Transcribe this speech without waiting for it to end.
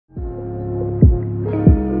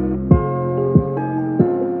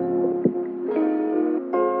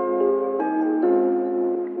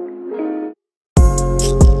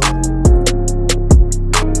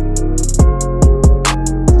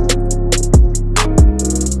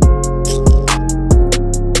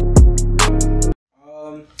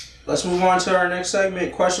Let's move on to our next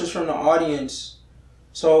segment, questions from the audience.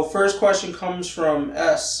 So first question comes from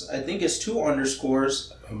S. I think it's 2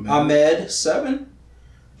 underscores. Ahmed7.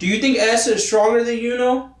 Do you think S is stronger than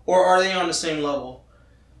Yuno, or are they on the same level?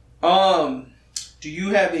 Do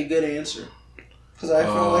you have a good answer? Because I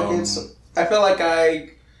feel like I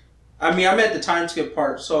mean, I'm at the time skip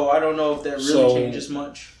part, so I don't know if that really changes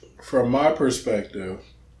much. From my perspective,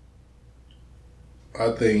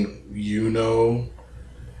 I think Yuno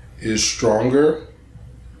is stronger,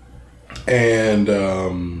 and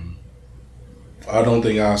I don't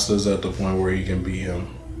think Asta's at the point where he can beat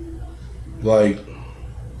him. Like,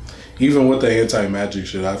 even with the anti-magic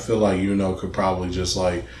shit, I feel like Yuno could probably just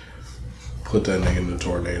like put that nigga in the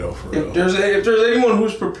tornado for real. If there's anyone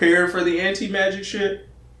who's prepared for the anti-magic shit,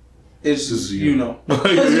 it's just Yuno.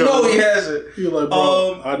 Because you know he has it. You're like,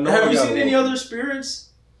 bro, I know. Have you seen any other spirits?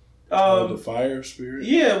 The fire spirit?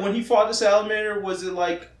 Yeah, when he fought the salamander, was it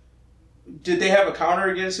like, did they have a counter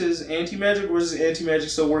against his anti-magic, or was his anti-magic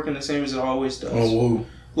still working the same as it always does? Oh, whoa.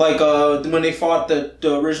 Like when they fought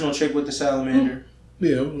the original chick with the salamander.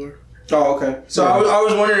 Yeah, it was. Oh, okay. So yeah. I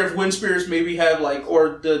was wondering if wind spirits maybe have like,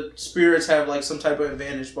 or the spirits have like some type of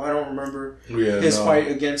advantage, but I don't remember his fight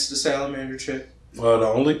against the salamander chick. Well, the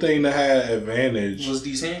only thing that had advantage was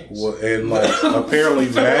these hands, and like apparently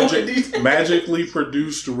magically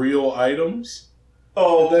produced real items.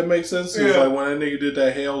 Oh, if that makes sense. Yeah. It's like when that nigga did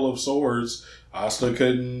that hail of swords, Asta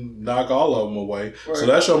couldn't knock all of them away. Right. So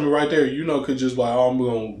that showed me right there. Yuno could just like, oh, I'm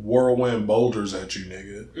gonna whirlwind boulders at you,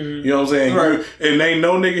 nigga. Mm-hmm. You know what I'm saying? Right. And ain't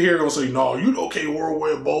no nigga here gonna say, no, you can't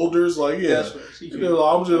whirlwind boulders. Like, yeah, right.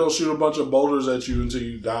 I'm just gonna shoot a bunch of boulders at you until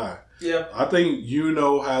you die. Yeah, I think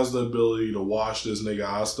Yuno has the ability to wash this nigga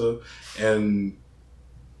Asta, and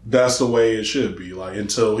that's the way it should be. Like,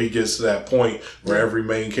 until he gets to that point where every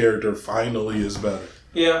main character finally is better.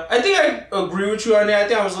 Yeah, I think I agree with you on that. I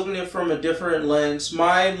think I was looking at it from a different lens.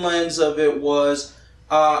 My lens of it was,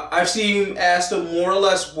 I've seen Asta more or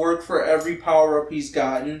less work for every power up he's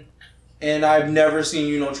gotten, and I've never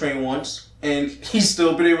seen Yuno train once, and he's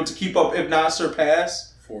still been able to keep up, if not surpass.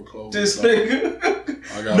 This nigga.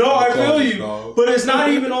 No, I feel you. Dog. But it's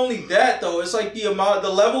not even only that though. It's like the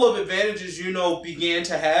level of advantages Yuno began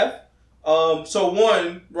to have. So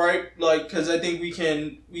one, right, like, because I think we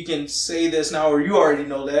can say this now, or you already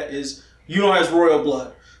know that, is Yuno has royal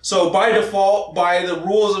blood. So by default, by the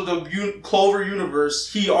rules of the Clover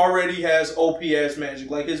universe, he already has OP ass magic.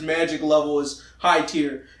 Like, his magic level is high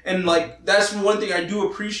tier. And like, that's one thing I do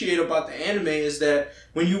appreciate about the anime, is that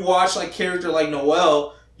when you watch like character like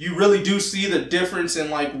Noelle, you really do see the difference in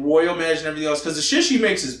like royal magic and everything else. Because the shit she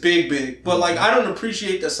makes is big. But like, I don't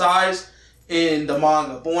appreciate the size in the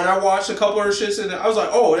manga. But when I watched a couple of her shits in there, I was like,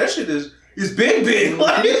 oh, that shit is big.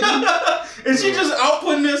 Like, and she just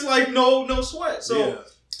outputting this like no sweat. So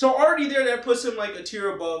already there, that puts him like a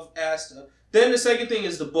tier above Asta. Then the second thing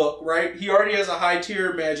is the book, right? He already has a high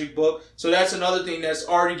tier magic book. So that's another thing that's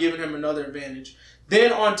already giving him another advantage.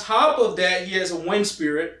 Then on top of that, he has a wind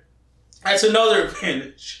spirit. That's another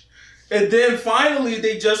advantage. And then finally,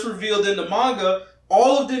 they just revealed in the manga,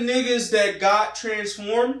 all of the niggas that got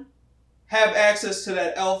transformed have access to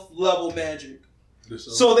that elf level magic.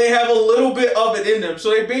 So they have a little bit of it in them.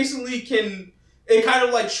 So they basically it kind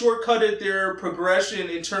of like shortcutted their progression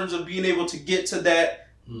in terms of being able to get to that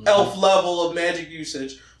elf level of magic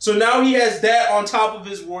usage. So now he has that on top of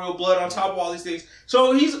his royal blood, on top of all these things.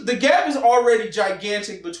 So the gap is already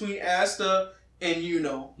gigantic between Asta and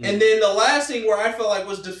Yuno. And then the last thing where I felt like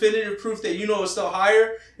was definitive proof that Yuno is still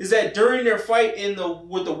higher is that during their fight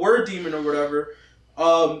with the word demon or whatever,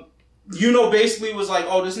 Yuno basically was like,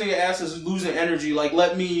 oh, this nigga Asta is losing energy. Like,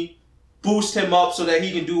 let me boost him up so that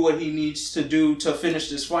he can do what he needs to do to finish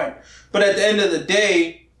this fight. But at the end of the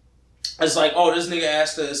day, it's like, oh, this nigga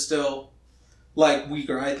Asta is still like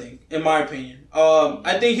weaker, I think, in my opinion.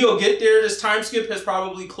 I think he'll get there. This time skip has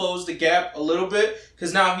probably closed the gap a little bit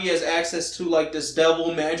because now he has access to like this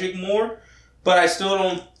devil magic more. But I still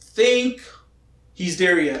don't think he's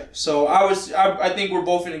there yet. So I think we're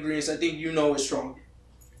both in agreement. I think Yuno is strong.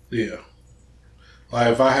 Yeah.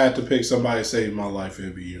 Like, if I had to pick somebody to save my life,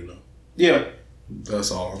 it'd be Yuno. Yeah.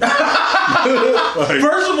 That's all. Like,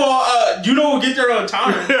 first of all, Yuno will get there on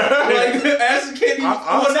time. Like, as a kid,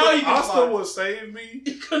 Asta would save me,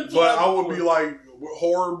 but I would be like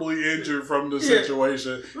horribly injured from the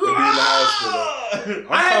situation and be in the hospital.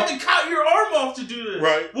 I had to cut your arm off to do this.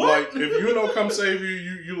 Right? What? Like, if Yuno come save you,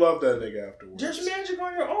 you love that nigga afterwards. There's magic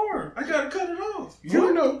on your arm. I gotta cut it off.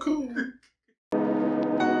 Yuno, cool.